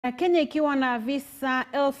Kenya ikiwa na visa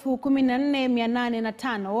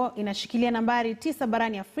 14,805 inashikilia nambari 9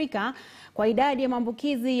 barani Afrika kwa idadi ya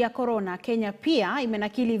maambukizi ya Korona. Kenya pia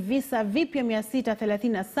imenakili visa vipya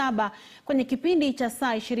 637 kwenye kipindi cha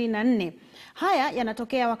saa 24. Haya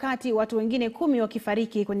yanatokea wakati watu wengine 10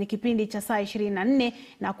 wakifariki kwenye kipindi cha saa 24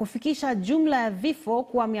 na kufikisha jumla ya vifo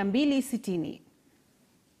kwa 260.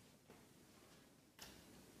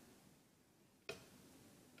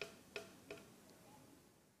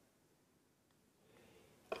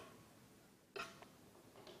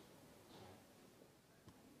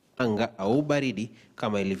 Anga au baridi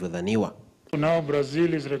kama ilivyodhaniwa. Now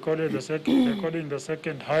Brazil is recording the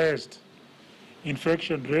second highest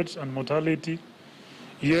infection rates and mortality.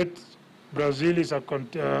 Yet Brazil is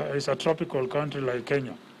a tropical country like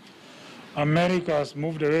Kenya. America has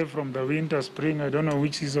moved away from the winter, spring, I don't know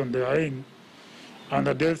which season they are in, and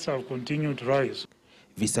the deaths have continued to rise.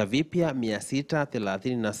 Visa vipya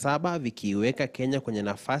 637 vikiweka Kenya kwenye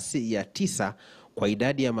nafasi ya 9 kwa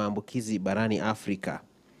idadi ya maambukizi barani Afrika.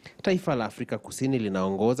 Taifa la Afrika Kusini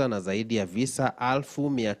linaongoza na zaidi ya visa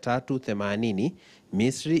 1380,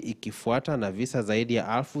 Misri ikifuata na visa zaidi ya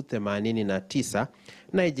 1089,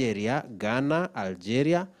 Nigeria, Ghana,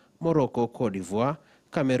 Algeria, Morocco, Cote d'Ivoire,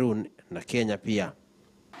 Cameroon na Kenya pia.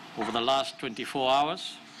 Over the last 24 hours,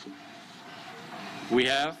 we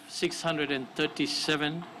have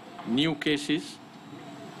 637 new cases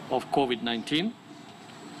of COVID-19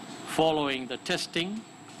 following the testing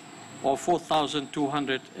of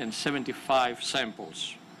 4,275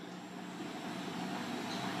 samples.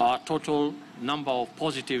 Our total number of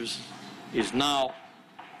positives is now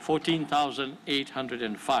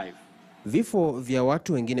 14,805. Vifo vya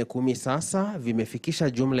watu wengine 10 sasa vimefikisha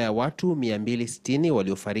jumla ya watu 260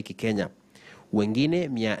 waliofariki Kenya. Wengine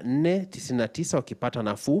 499 wakipata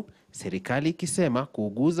nafuu, serikali ikisema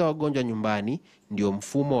kuuguza wagonjwa nyumbani ndio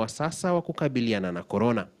mfumo wa sasa wa kukabiliana na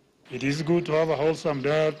Korona. It is good to have a wholesome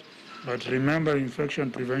diet, but remember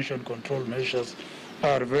infection prevention control measures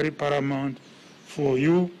are very paramount for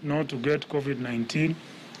you not to get COVID-19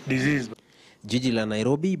 disease. Jiji la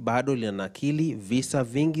Nairobi bado linanakili visa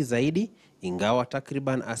vingi zaidi, ingawa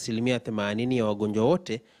takriban 80% ya wagonjwa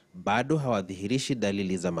wote bado hawadhihirishi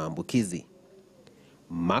dalili za maambukizi.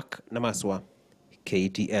 Mark Namaswa,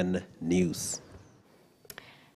 KTN News.